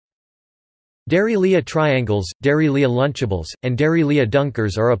Dairylea triangles, Dairylea Lunchables, and Dairylea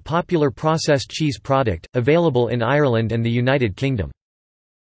Dunkers are a popular processed cheese product, available in Ireland and the United Kingdom.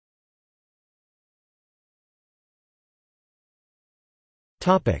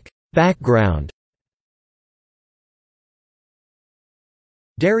 Background.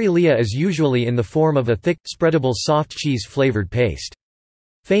 Dairylea is usually in the form of a thick, spreadable soft cheese-flavored paste.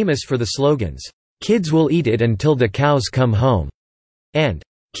 Famous for the slogans, "Kids will eat it until the cows come home," and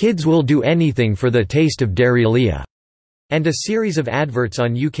 "Kids will do anything for the taste of Dairylea," and a series of adverts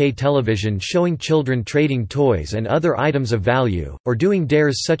on UK television showing children trading toys and other items of value, or doing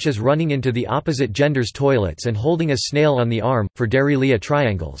dares such as running into the opposite gender's toilets and holding a snail on the arm, for Dairylea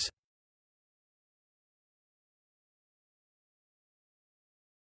triangles.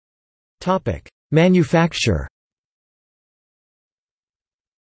 Manufacture.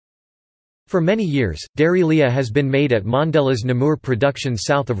 For many years, Dairylea has been made at Mondelez Namur production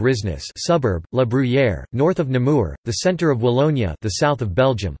south of Risnes suburb, La Bruyère, north of Namur, the centre of Wallonia, the south of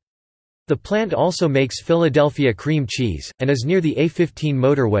Belgium. The plant also makes Philadelphia cream cheese, and is near the A15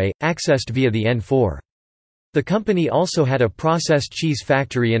 motorway, accessed via the N4. The company also had a processed cheese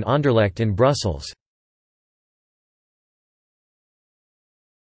factory in Anderlecht in Brussels.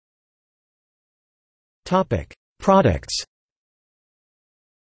 Products.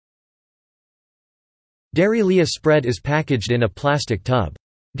 Dairylea spread is packaged in a plastic tub.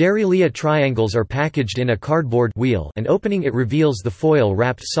 Dairylea triangles are packaged in a cardboard wheel, and opening it reveals the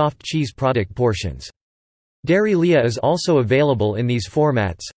foil-wrapped soft cheese product portions. Dairylea is also available in these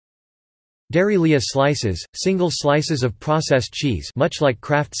formats: Dairylea slices, single slices of processed cheese much like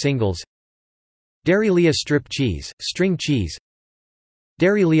Kraft singles; Dairylea strip cheese, string cheese;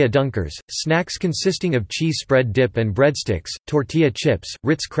 Dairylea dunkers, snacks consisting of cheese spread dip and breadsticks, tortilla chips,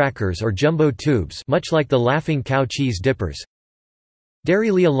 Ritz crackers or jumbo tubes much like the Laughing Cow cheese dippers;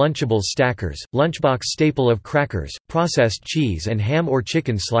 Dairylea Lunchables stackers, lunchbox staple of crackers, processed cheese and ham or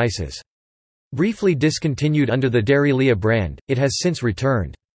chicken slices. Briefly discontinued under the Dairylea brand, it has since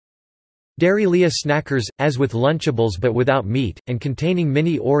returned. Dairylea snackers, as with Lunchables but without meat, and containing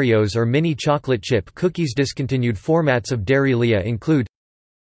mini Oreos or mini chocolate chip cookies. Discontinued formats of Dairylea include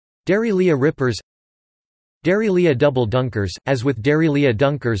Dairylea Rippers, Dairylea Double Dunkers, as with Dairylea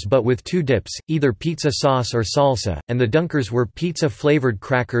Dunkers but with two dips, either pizza sauce or salsa, and the dunkers were pizza-flavored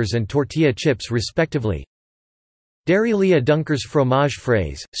crackers and tortilla chips respectively. Dairylea Dunkers Fromage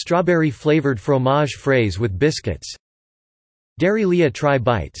Fraise, strawberry-flavored fromage fraise with biscuits. Dairylea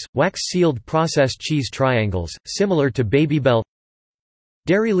Tri-Bites, wax-sealed processed cheese triangles, similar to Babybel.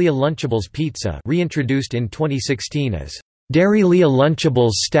 Dairylea Lunchables Pizza, reintroduced in 2016 as Dairylea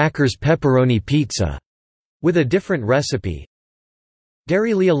Lunchables Stackers Pepperoni Pizza, with a different recipe.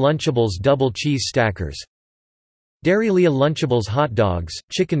 Dairylea Lunchables Double Cheese Stackers. Dairylea Lunchables Hot Dogs,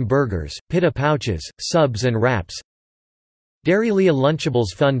 Chicken Burgers, Pita Pouches, Subs and Wraps. Dairylea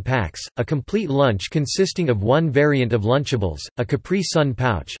Lunchables Fun Packs, a complete lunch consisting of one variant of Lunchables, a Capri Sun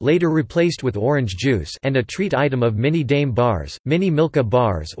pouch later replaced with orange juice, and a treat item of Mini Dame bars, Mini Milka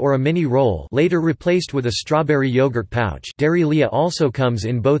bars or a mini roll later replaced with a strawberry yogurt pouch. Dairylea also comes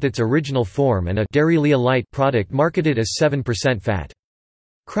in both its original form and a Dairylea Light product marketed as 7% fat.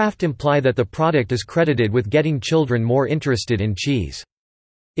 Kraft imply that the product is credited with getting children more interested in cheese.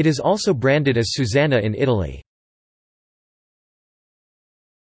 It is also branded as Susanna in Italy.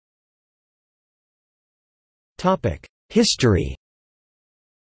 History.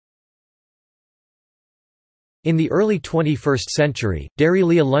 In the early 21st century,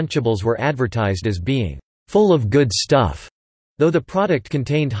 Dairylea Lunchables were advertised as being full of good stuff, though the product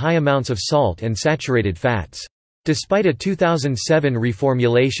contained high amounts of salt and saturated fats. Despite a 2007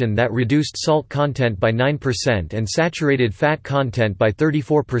 reformulation that reduced salt content by 9% and saturated fat content by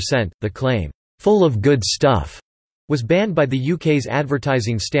 34%, the claim, "full of good stuff," was banned by the UK's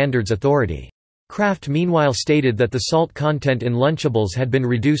Advertising Standards Authority. Kraft meanwhile stated that the salt content in Lunchables had been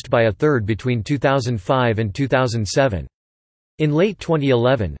reduced by a third between 2005 and 2007. In late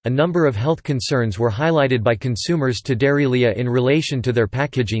 2011, a number of health concerns were highlighted by consumers to Dairylea in relation to their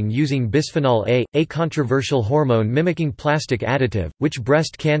packaging using bisphenol A, a controversial hormone mimicking plastic additive, which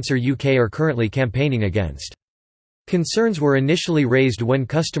Breast Cancer UK are currently campaigning against. Concerns were initially raised when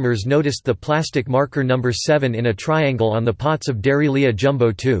customers noticed the plastic marker number 7 in a triangle on the pots of Dairylea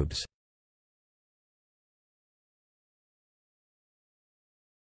jumbo tubes.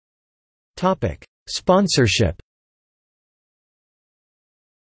 Sponsorship.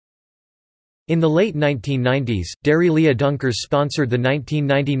 In the late 1990s, Dairylea Dunkers sponsored the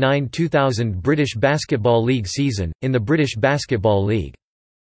 1999-2000 British Basketball League season, in the British Basketball League.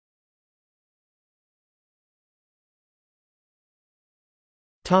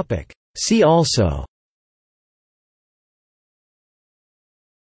 See also: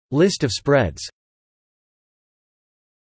 List of spreads.